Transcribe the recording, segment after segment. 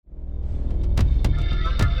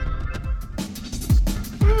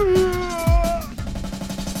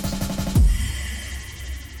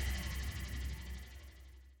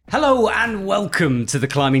Hello and welcome to the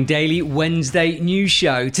Climbing Daily Wednesday news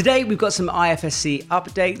show. Today we've got some IFSC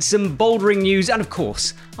updates, some bouldering news, and of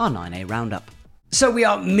course, our 9A roundup. So we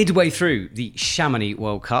are midway through the Chamonix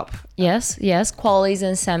World Cup. Yes. Qualies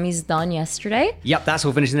and semis done yesterday. Yep, that's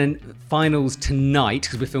all finished. And then finals tonight,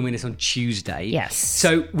 because we're filming this on Tuesday. Yes.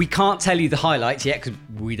 So we can't tell you the highlights yet, because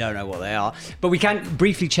we don't know what they are. But we can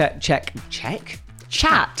briefly chat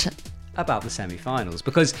about the semi-finals,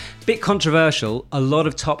 because a bit controversial, a lot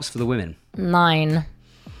of tops for the women. 9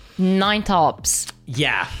 tops.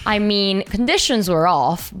 Yeah. I mean, conditions were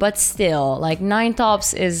off, but still, like 9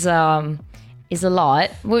 tops is a lot,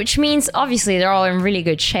 which means obviously they're all in really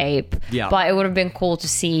good shape. Yeah. But it would have been cool to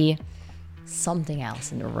see something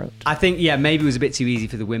else in the route. I think, maybe it was a bit too easy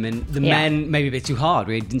for the women. The men, maybe a bit too hard.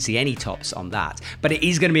 We didn't see any tops on that. But it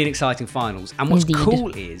is going to be an exciting finals. And what's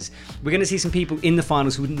cool is we're going to see some people in the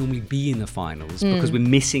finals who wouldn't normally be in the finals because we're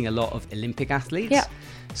missing a lot of Olympic athletes. Yeah.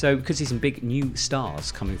 So we could see some big new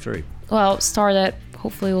stars coming through. Well, star that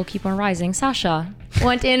hopefully will keep on rising. Sasha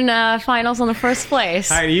went in finals on the first place.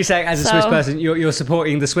 Are you saying, as a Swiss person, you're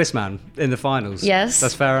supporting the Swiss man in the finals? Yes.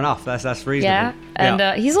 That's fair enough. That's reasonable. Yeah,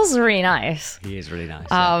 and he's also really nice. He is really nice.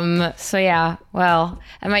 So yeah, well,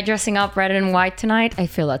 am I dressing up red and white tonight? I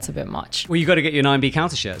feel that's a bit much. Well, you got to get your 9B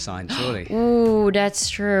counter shirt signed, surely. Ooh, that's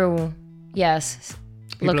true. Yes.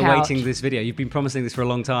 People are waiting this video. You've been promising this for a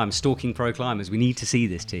long time. Stalking pro climbers. We need to see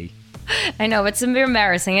this, T. I know, it's a bit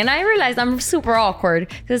embarrassing. And I realized I'm super awkward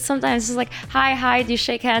because sometimes it's like, hi, do you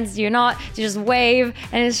shake hands? Do you not? Do you just wave?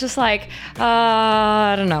 And it's just like,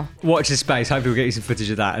 I don't know. Watch this space. Hopefully we'll get you some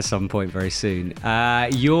footage of that at some point very soon.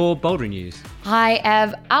 Your bouldering news. I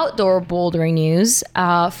have outdoor bouldering news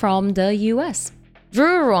from the US.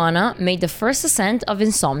 Drew Aruana made the first ascent of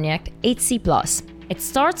Insomniac 8C+. It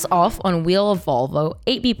starts off on Wheel of Volvo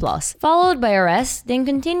 8B+, followed by a rest, then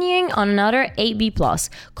continuing on another 8B+,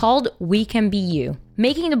 called We Can Be You,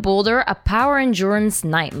 making the boulder a power endurance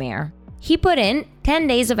nightmare. He put in 10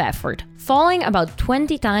 days of effort, falling about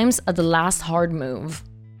 20 times at the last hard move.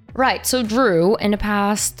 Right, so Drew, in the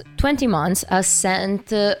past 20 months, has sent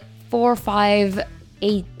 4 or 5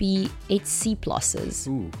 8B, 8C pluses.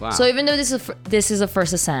 Ooh, wow. So even though this is a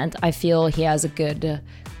first ascent, I feel he has a good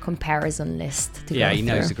comparison list to go Yeah, he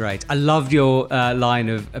knows through. the great. I loved your line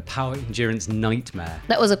of a power endurance nightmare.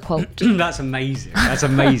 That was a quote. That's amazing. That's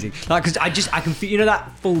amazing. Like, because I can feel,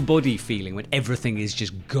 that full body feeling when everything is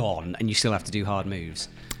just gone and you still have to do hard moves.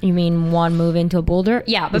 You mean one move into a boulder?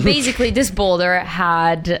 Yeah, but basically this boulder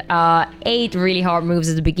had 8 really hard moves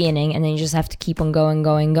at the beginning, and then you just have to keep on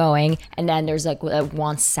going. And then there's like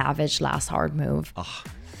one savage last hard move. Oh,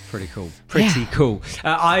 pretty cool. Pretty cool.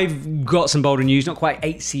 I've got some boulder news, not quite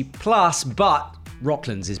 8C+, but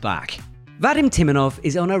Rocklands is back. Vadim Timonov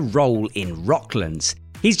is on a roll in Rocklands.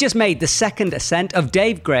 He's just made the second ascent of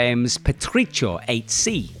Dave Graham's Petrichor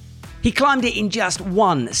 8C. He climbed it in just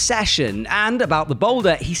one session, and about the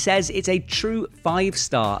boulder, he says it's a true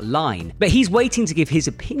 5-star line. But he's waiting to give his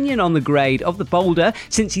opinion on the grade of the boulder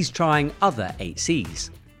since he's trying other 8Cs.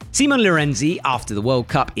 Simon Lorenzi, after the World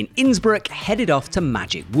Cup in Innsbruck, headed off to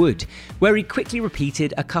Magic Wood, where he quickly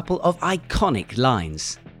repeated a couple of iconic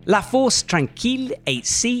lines. La Force Tranquille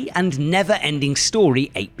 8C and Never Ending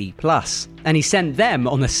Story 8B+, and he sent them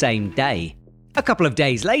on the same day. A couple of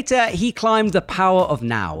days later, he climbed the Power of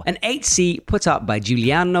Now, an 8C put up by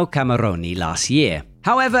Giuliano Cameroni last year.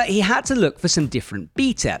 However, he had to look for some different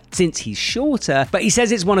beta, since he's shorter, but he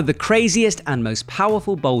says it's one of the craziest and most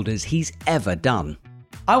powerful boulders he's ever done.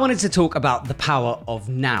 I wanted to talk about the Power of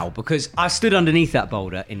Now, because I stood underneath that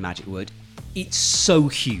boulder in Magic Wood. It's so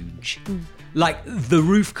huge. Like, the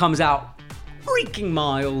roof comes out freaking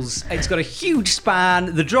miles. It's got a huge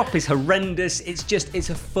span. The drop is horrendous. It's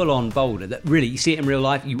a full-on boulder that really, you see it in real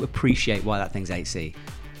life, you appreciate why that thing's 8C.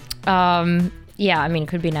 Yeah, I mean, it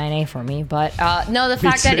could be 9A for me, but no, the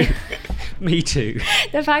fact that Me too.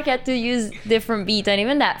 the fact you had to use different beats, and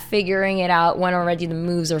even that figuring it out when already the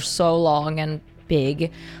moves are so long and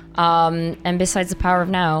big, and besides the Power of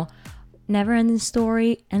Now, Never Ending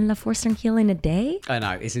Story and La Force Tranquille in a day? I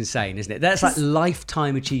know, it's insane, isn't it? That's like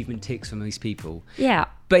lifetime achievement ticks from these people. Yeah.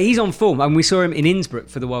 But he's on form, and we saw him in Innsbruck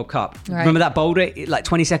for the World Cup. Right. Remember that boulder, like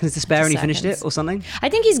 20 seconds to spare and he finished it or something? I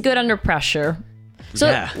think he's good under pressure.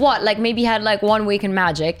 So what, like maybe he had like 1 week in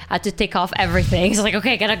Magic, had to tick off everything. He's like,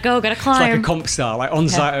 okay, gotta climb. It's like a comp star, like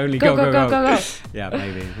on-site only, go. Yeah,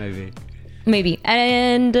 maybe.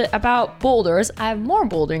 And about boulders, I have more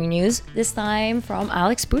bouldering news, this time from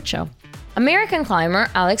Alex Puccio. American climber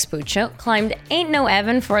Alex Puccio climbed Ain't No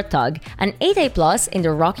Heaven for a Tug, an 8A+ in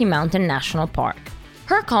the Rocky Mountain National Park.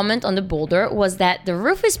 Her comment on the boulder was that the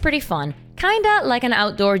roof is pretty fun, kinda like an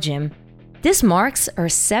outdoor gym. This marks her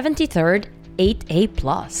 73rd 8A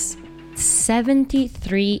plus.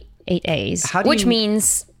 73 8As, which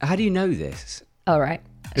means... How do you know this? Oh, right.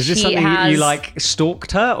 Is this something you like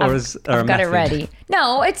stalked her, or I've got it ready.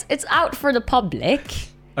 No, it's out for the public.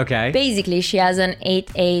 Okay. Basically, she has an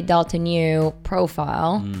 8A.new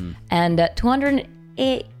profile, and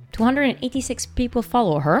 286 people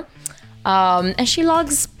follow her, and she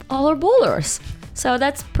logs all her bowlers. So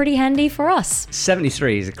that's pretty handy for us.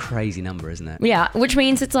 73 is a crazy number, isn't it? Yeah, which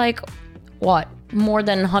means it's like, what, more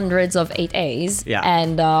than hundreds of 8As,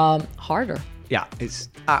 and harder. Yeah, it's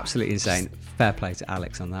absolutely insane. Fair play to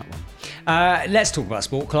Alex on that one. Let's talk about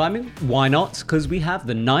sport climbing. Why not? Because we have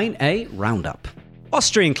the 9A roundup.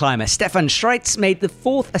 Austrian climber Stefan Schreitz made the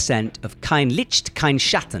 4th ascent of Kein Licht, Kein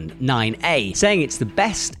Schatten 9A, saying it's the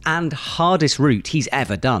best and hardest route he's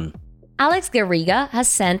ever done. Alex Garriga has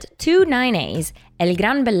sent 2 9As, El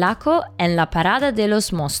Gran Bellaco and La Parada de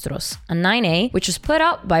los Monstruos, a 9A which was put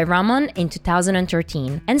out by Ramon in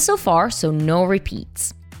 2013, and so far, no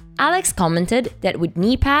repeats. Alex commented that with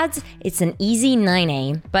knee pads, it's an easy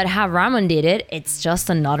 9A, but how Ramon did it, it's just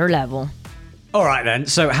another level. All right then,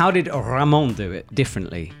 so how did Ramon do it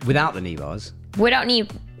differently, without the knee bars? Without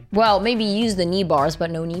maybe use the knee bars,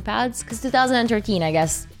 but no knee pads? Because 2013, I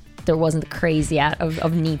guess, there wasn't the craze yet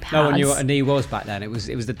of knee pads. No one knew what a knee was back then. It was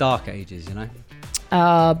the dark ages, you know?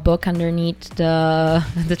 Book underneath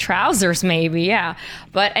the trousers, maybe, yeah.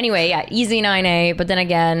 But anyway, yeah, easy 9A. But then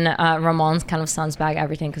again, Ramon's kind of sons back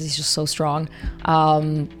everything because he's just so strong.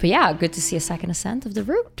 But yeah, good to see a second ascent of the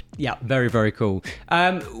route. Yeah, very, very cool.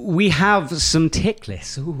 We have some tick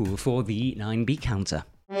lists for the 9B counter.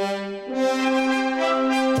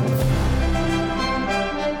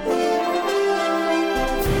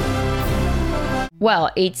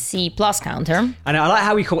 Well, 8C plus counter. And I like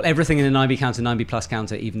how we call everything in the 9B counter 9B plus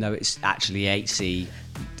counter, even though it's actually 8C,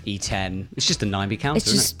 E10. It's just a 9B counter,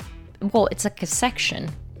 isn't it? Well, it's like a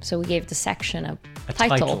section. So we gave the section a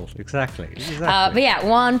title. Exactly. But yeah,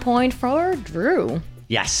 1 point for Drew.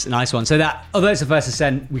 Yes, nice one. So that, although it's the first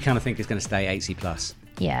ascent, we kind of think it's going to stay 8C plus.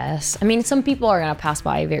 Yes. I mean, some people are going to pass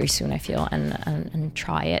by very soon, I feel, and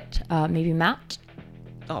try it. Maybe Matt?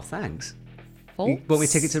 Oh, thanks. Folks? Want me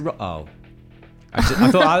to take it to... Oh.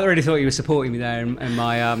 I already thought you were supporting me there in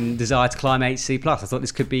my desire to climb 8C plus. I thought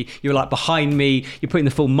this could be, you were like behind me, you're putting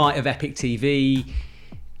the full might of Epic TV.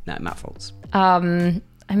 No, Matt Foltz.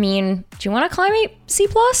 I mean, do you want to climb 8C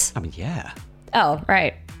plus? I mean, yeah. Oh,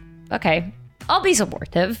 right. Okay. I'll be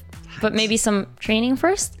supportive, but maybe some training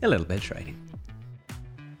first? A little bit of training.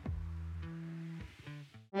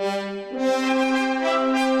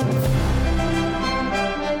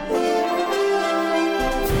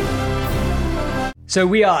 So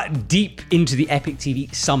we are deep into the Epic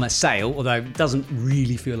TV summer sale, although it doesn't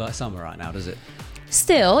really feel like summer right now, does it?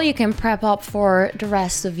 Still, you can prep up for the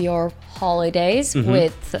rest of your holidays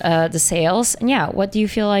with the sales. And yeah, what do you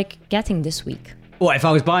feel like getting this week? Well, if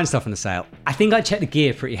I was buying stuff on the sale, I think I'd check the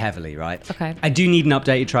gear pretty heavily, right? Okay. I do need an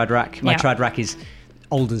updated trad rack. My trad rack is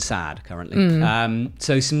old and sad currently.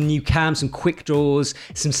 So some new cams, some quick draws,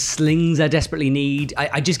 some slings I desperately need.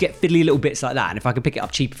 I just get fiddly little bits like that. And if I can pick it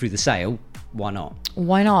up cheaper through the sale, why not?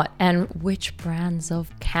 Why not? And which brands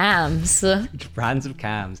of cams? Which brands of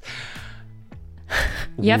cams?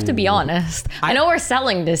 You have to be honest. I know we're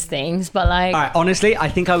selling these things, but like... All right, honestly, I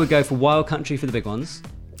think I would go for Wild Country for the big ones.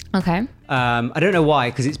 Okay. I don't know why,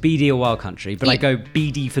 because it's BD or Wild Country, but I go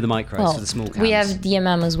BD for the micros, for the small cams. We have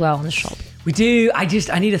DMM as well in the shop. We do. I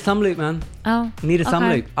need a thumb loop, man. Oh. I need a thumb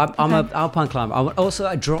loop. I'm an alpine climber.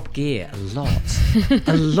 I drop gear a lot.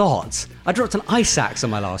 A lot. I dropped an ice axe on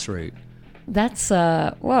my last route. That's,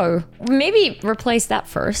 whoa. Maybe replace that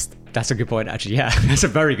first. That's a good point, actually. Yeah, that's a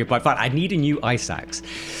very good point. In fact, I need a new ice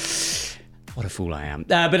axe. What a fool I am.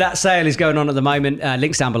 But that sale is going on at the moment.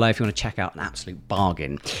 Links down below if you want to check out an absolute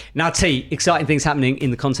bargain. Now, T, exciting things happening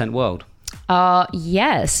in the content world.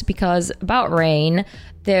 Yes, because about rain,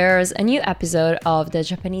 there's a new episode of the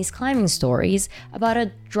Japanese climbing stories about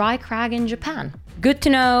a dry crag in Japan. Good to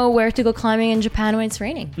know where to go climbing in Japan when it's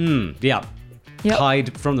raining. Yeah. Yep.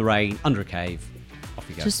 Hide from the rain, under a cave. Off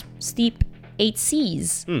you go. Just steep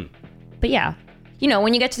 8Cs. But yeah, you know,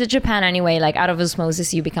 when you get to Japan anyway, like out of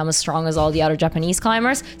osmosis, you become as strong as all the other Japanese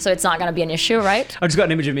climbers. So it's not going to be an issue, right? I just got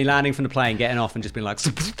an image of me landing from the plane, getting off and just being like...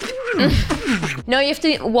 No, you have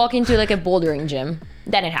to walk into like a bouldering gym.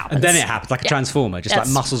 Then it happens. And then it happens, like a transformer. Just like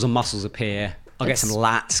muscles and muscles appear I'll get some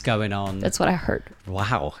lats going on. That's what I heard.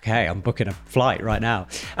 Wow, okay, I'm booking a flight right now.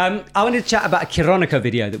 I wanted to chat about a Kironica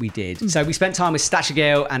video that we did. So we spent time with Statue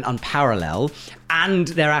Gale and Unparallel and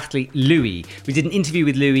their athlete Louis. We did an interview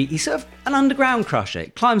with Louis. He's sort of an underground crusher.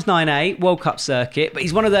 Climbs 9A, World Cup circuit, but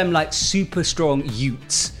he's one of them like super strong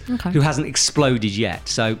utes who hasn't exploded yet.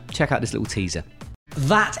 So check out this little teaser.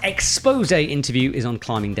 That expose interview is on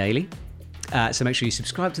Climbing Daily. So make sure you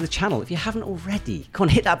subscribe to the channel if you haven't already. Come on,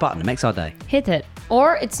 hit that button. It makes our day. Hit it.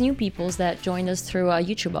 Or it's new peoples that joined us through a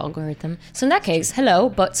YouTube algorithm. So in that case, hello,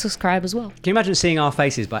 but subscribe as well. Can you imagine seeing our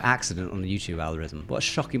faces by accident on the YouTube algorithm? What a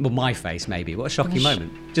shocking... Well, my face, maybe. What a shocking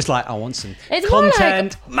moment. Just like, I want some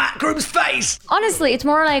content. Matt Groom's face! Honestly, it's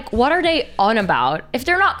more like, what are they on about? If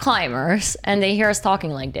they're not climbers and they hear us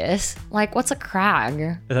talking like this, like, what's a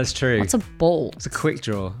crag? That's true. What's a bolt? What's a quick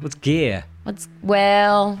draw? What's gear?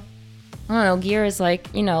 Well... I don't know, gear is like,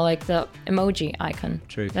 like the emoji icon.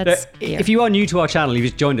 True. That's gear. If you are new to our channel, you've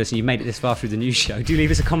just joined us and you've made it this far through the news show, do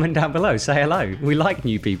leave us a comment down below. Say hello. We like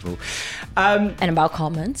new people. And about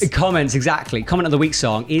comments. Comments, exactly. Comment of the week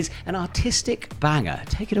song is an artistic banger.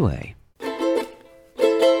 Take it away.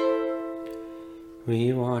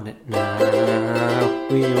 We want it now.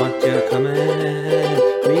 We want your comment.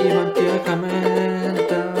 We want your comment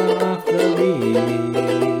of the week.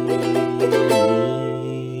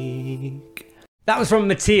 That was from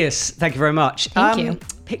Matthias. Thank you very much. Thank you.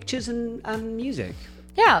 Pictures and music.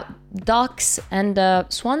 Yeah, ducks and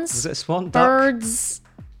swans. Was it a swan? Duck?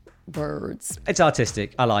 Birds. It's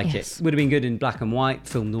artistic. I like Yes. it. Would have been good in black and white,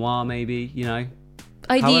 film noir maybe,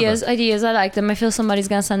 Ideas. I like them. I feel somebody's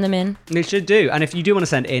going to send them in. They should do. And if you do want to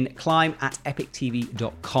send in,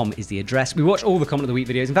 climb@epictv.com is the address. We watch all the Comment of the Week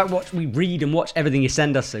videos. In fact, we read and watch everything you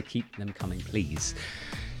send us, so keep them coming, please.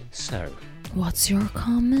 So... What's your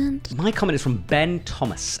comment? My comment is from Ben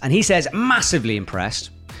Thomas, and he says, massively impressed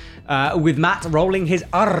with Matt rolling his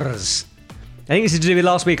R's. I think this is to do with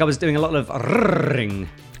last week. I was doing a lot of rrring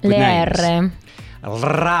with names.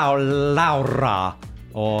 Laura,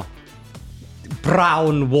 or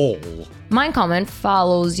Brown Wall. My comment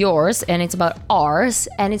follows yours, and it's about R's,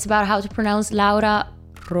 and it's about how to pronounce Laura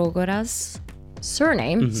Rogora's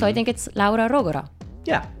surname. So I think it's Laura Rogora.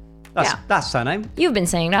 Yeah. That's her name. You've been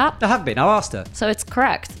saying that. I have been. I asked her. So it's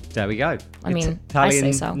correct. There we go. I mean, Italian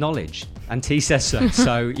I say so. knowledge. And T says so.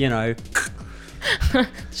 So,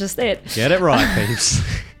 Just it. Get it right, peeps.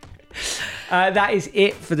 That is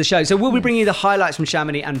it for the show. So we'll be bringing you the highlights from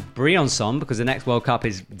Chamonix and Briançon because the next World Cup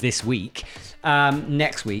is this week.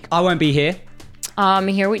 Next week. I won't be here. I'm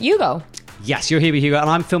here with Hugo. Yes, you're here with Hugo. And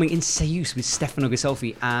I'm filming in Seus with Stefano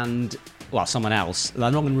Ghisolfi and... Well, someone else that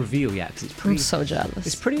I'm not going to reveal yet because it's pretty... I'm so jealous.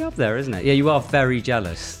 It's pretty up there, isn't it? Yeah, you are very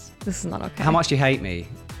jealous. This is not okay. How much do you hate me?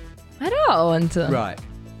 I don't. Right.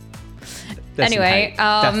 There's Anyway,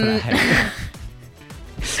 definite hate.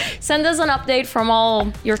 Send us an update from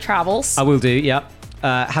all your travels. I will do, yeah.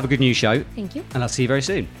 Have a good news show. Thank you. And I'll see you very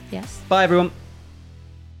soon. Yes. Bye, everyone.